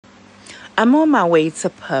I'm on my way to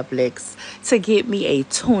Publix to get me a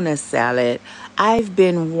tuna salad. I've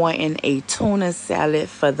been wanting a tuna salad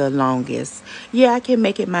for the longest. Yeah, I can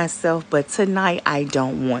make it myself, but tonight I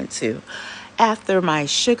don't want to. After my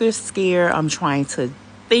sugar scare, I'm trying to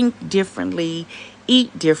think differently,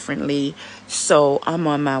 eat differently. So I'm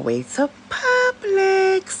on my way to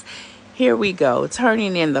Publix. Here we go,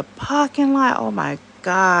 turning in the parking lot. Oh my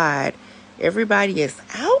God. Everybody is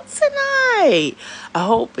out tonight. I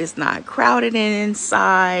hope it's not crowded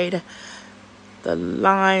inside. The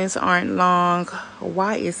lines aren't long.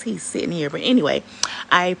 Why is he sitting here? But anyway,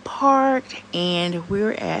 I parked and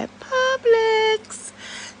we're at Publix.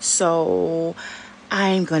 So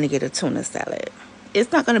I'm going to get a tuna salad.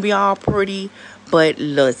 It's not going to be all pretty, but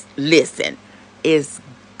listen, it's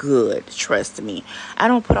good. Trust me. I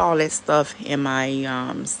don't put all that stuff in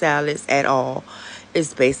my salads at all.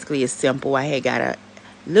 It's basically as simple. I had got a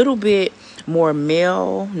little bit more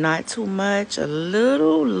meal, not too much, a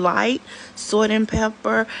little light salt and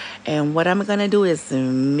pepper, and what I'm gonna do is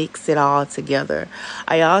mix it all together.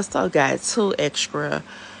 I also got 2 extra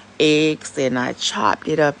eggs and I chopped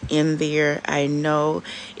it up in there. I know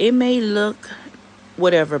it may look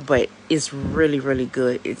whatever, but it's really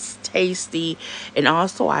good. It's tasty. And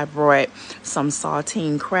also I brought some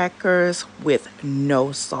saltine crackers with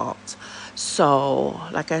no salt. So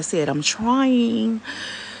like I said, I'm trying.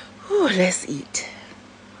 Let's eat.